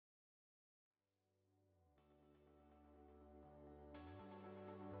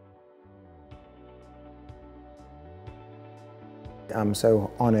I'm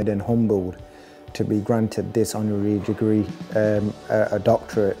so honoured and humbled to be granted this honorary degree, a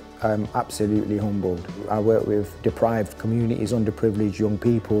doctorate. I'm absolutely humbled. I work with deprived communities, underprivileged young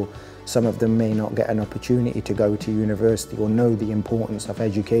people. Some of them may not get an opportunity to go to university or know the importance of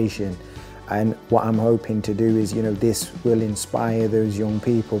education. And what I'm hoping to do is, this will inspire those young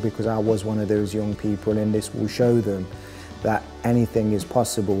people, because I was one of those young people, and this will show them that anything is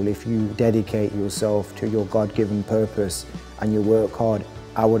possible if you dedicate yourself to your God-given purpose and you work hard.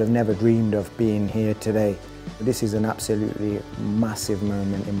 I would have never dreamed of being here today. This is an absolutely massive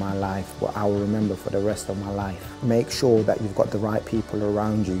moment in my life, what I will remember for the rest of my life. Make sure that you've got the right people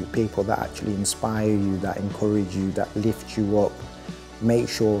around you, people that actually inspire you, that encourage you, that lift you up. Make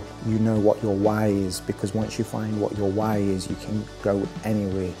sure you know what your why is, because once you find what your why is, you can go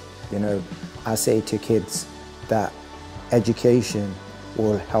anywhere. I say to kids that education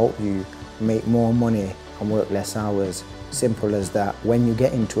will help you make more money and work less hours. Simple as that. When you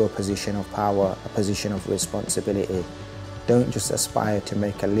get into a position of power, a position of responsibility, don't just aspire to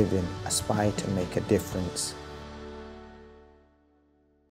make a living, aspire to make a difference.